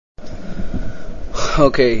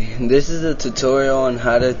Okay, this is a tutorial on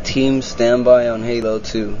how to team standby on Halo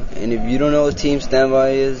 2. And if you don't know what team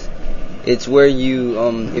standby is, it's where you,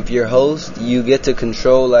 if you're host, you get to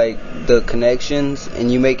control like the connections, and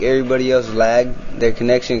you make everybody else lag their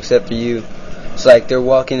connection except for you. It's like they're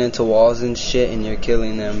walking into walls and shit, and you're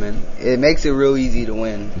killing them, and it makes it real easy to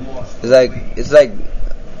win. It's like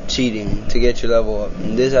cheating to get your level up.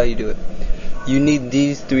 And this is how you do it. You need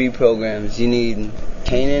these three programs. You need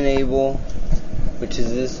Cain Able, which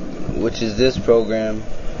is this program.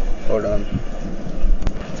 Hold on.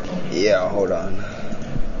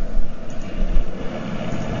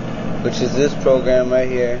 Which is this program right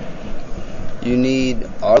here. You need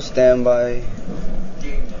Auto Standby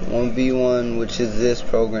 1v1, which is this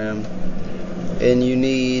program, and you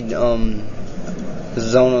need Zone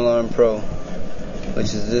Alarm Pro,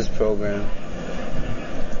 which is this program.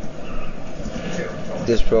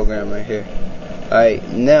 This program right here. Alright,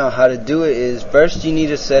 now how to do it is, first you need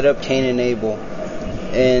to set up Cain Able.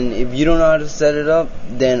 And if you don't know how to set it up,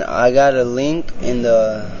 then I got a link in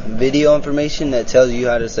the video information that tells you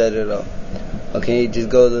how to set it up. Okay, just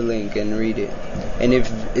go to the link and read it. And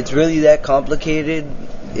if it's really that complicated,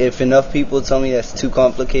 if enough people tell me that's too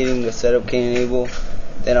complicated to set up Cain Able,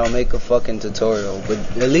 then I'll make a fucking tutorial. But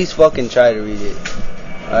at least fucking try to read it.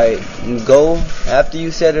 Alright, go, after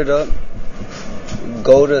you set it up,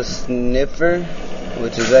 go to Sniffer,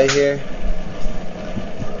 which is right here.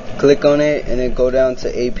 Click on it and then go down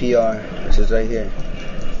to APR, which is right here.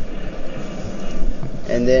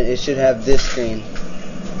 And then it should have this screen.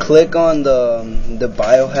 Click on the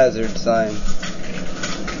biohazard sign,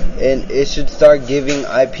 and it should start giving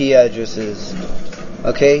IP addresses.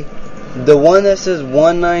 Okay? The one that says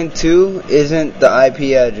 192 isn't the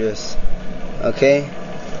IP address. Okay?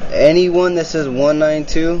 Anyone that says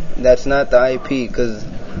 192, that's not the IP, because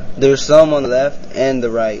there's some on the left and the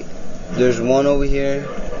right. There's one over here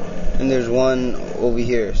and there's one over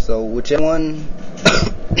here. So whichever one,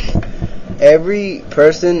 every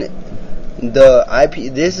person, the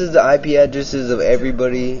IP, this is the IP addresses of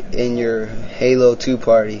everybody in your Halo 2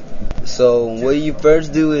 party. So what you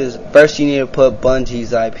first do is, first you need to put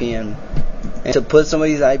Bungie's IP in. And to put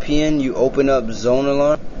somebody's IP in, you open up Zone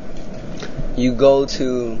Alarm. You go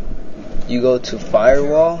to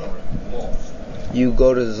Firewall, you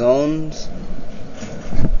go to Zones,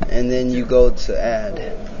 and then you go to add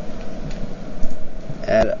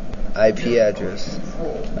IP address.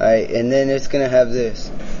 Alright, and then it's gonna have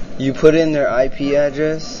this. You put in their IP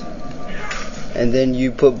address, and then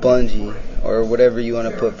you put Bungie or whatever you want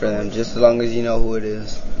to put for them, just as long as you know who it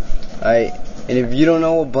is. Alright, and if you don't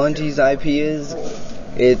know what Bungie's IP is,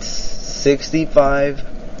 it's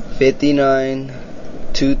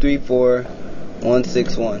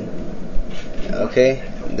 65.59.234.161. Okay,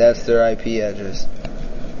 that's their IP address.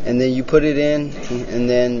 And then you put it in, and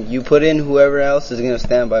then you put in whoever else is gonna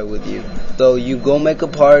stand by with you. So you go make a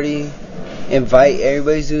party, invite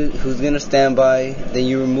everybody who's gonna stand by, then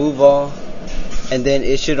you remove all, and then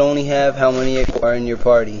it should only have how many are in your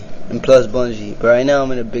party, and plus Bungie. But right now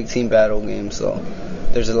I'm in a big team battle game, so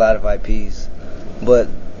there's a lot of IPs. But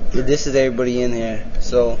this is everybody in here.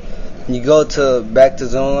 So you go back to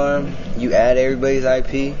Zone Alarm, you add everybody's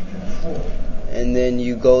IP, and then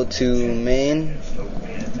you go to main,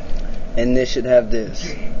 and this should have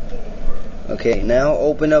this. Okay, now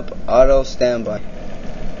open up Auto Standby,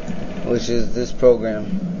 which is this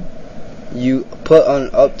program. You put on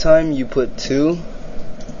uptime, you put 2,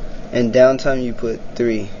 and downtime you put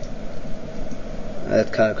 3. That's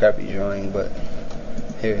kind of crappy drawing, but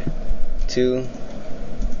here, 2,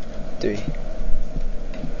 3.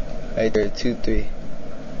 Right there, 2, 3.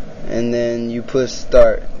 And then you put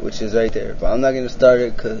start, which is right there. But I'm not going to start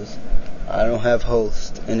it because I don't have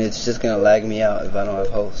host, and it's just going to lag me out if I don't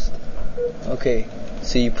have host. Okay,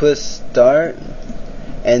 so you put start,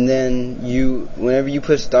 and then whenever you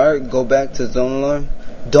put start, go back to Zone Alarm.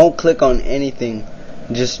 Don't click on anything.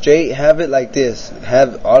 Just straight have it like this.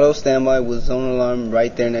 Have Auto Standby with Zone Alarm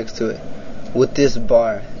right there next to it. With this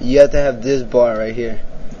bar. You have to have this bar right here.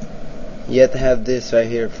 You have to have this right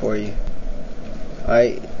here for you.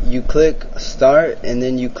 Alright, you click start, and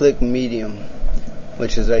then you click medium,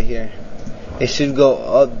 which is right here. It should go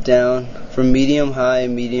up, down, from medium, high,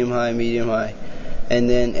 medium, high, medium, high. And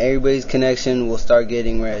then everybody's connection will start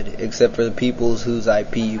getting red, except for the people's whose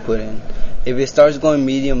IP you put in. If it starts going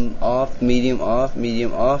medium off, medium off,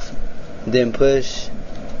 medium off, then push,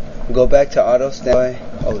 go back to Auto Standby.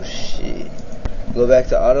 Oh shit. Go back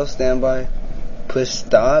to Auto Standby, push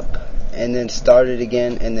stop, and then start it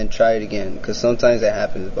again, and then try it again, because sometimes that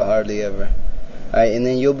happens, but hardly ever. Alright, and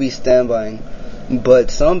then you'll be standbying.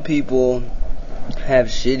 But some people have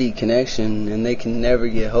shitty connection and they can never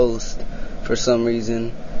get host for some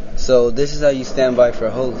reason. So this is how you stand by for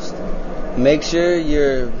host. Make sure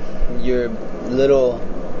your little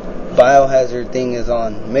biohazard thing is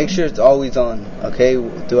on. Make sure it's always on, okay,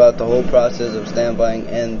 throughout the whole process of standbying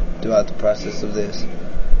and throughout the process of this.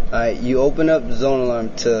 Alright, you open up zone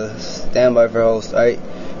alarm to standby for host. Alright,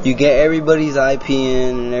 you get everybody's IP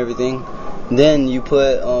in and everything. Then you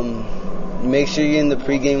put make sure you're in the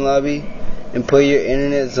pregame lobby and put your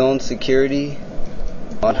internet zone security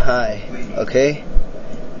on high, okay?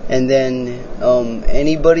 And then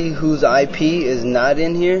anybody whose IP is not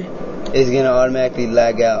in here is going to automatically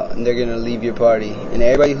lag out and they're going to leave your party. And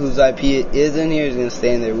everybody whose IP is in here is going to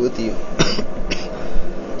stay in there with you.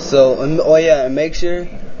 So, oh yeah, and make sure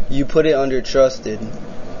you put it under trusted.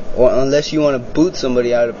 Or unless you want to boot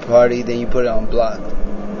somebody out of the party, then you put it on blocked.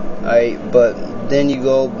 Alright, but then you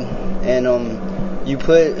go and you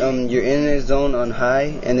put your internet zone on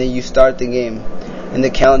high, and then you start the game. And the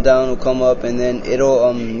countdown will come up, and then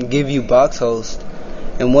it'll give you box host.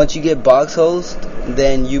 And once you get box host,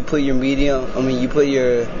 then you put your you put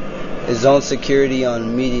your zone security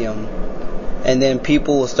on medium. And then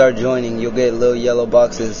people will start joining. You'll get little yellow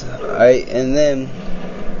boxes. Alright, and then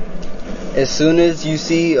as soon as you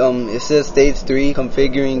see it says stage 3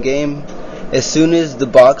 configuring game, as soon as the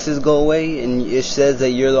boxes go away and it says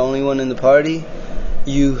that you're the only one in the party,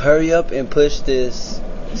 you hurry up and push this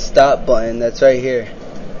stop button that's right here.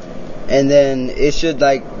 And then it should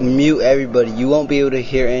like mute everybody. You won't be able to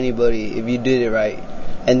hear anybody if you did it right.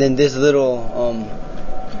 And then this little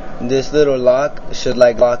lock should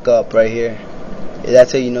like lock up right here.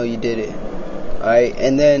 That's how you know you did it. Alright,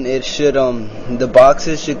 and then it should the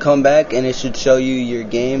boxes should come back and it should show you your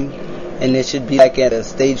game, and it should be like at a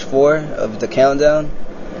stage 4 of the countdown.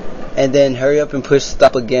 And then hurry up and push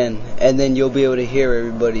stop again, and then you'll be able to hear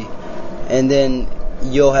everybody. And then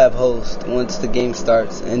you'll have host once the game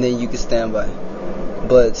starts, and then you can stand by.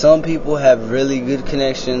 But some people have really good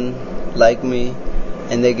connection like me,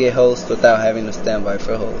 and they get host without having to stand by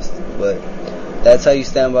for host. But that's how you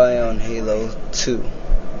stand by on Halo 2.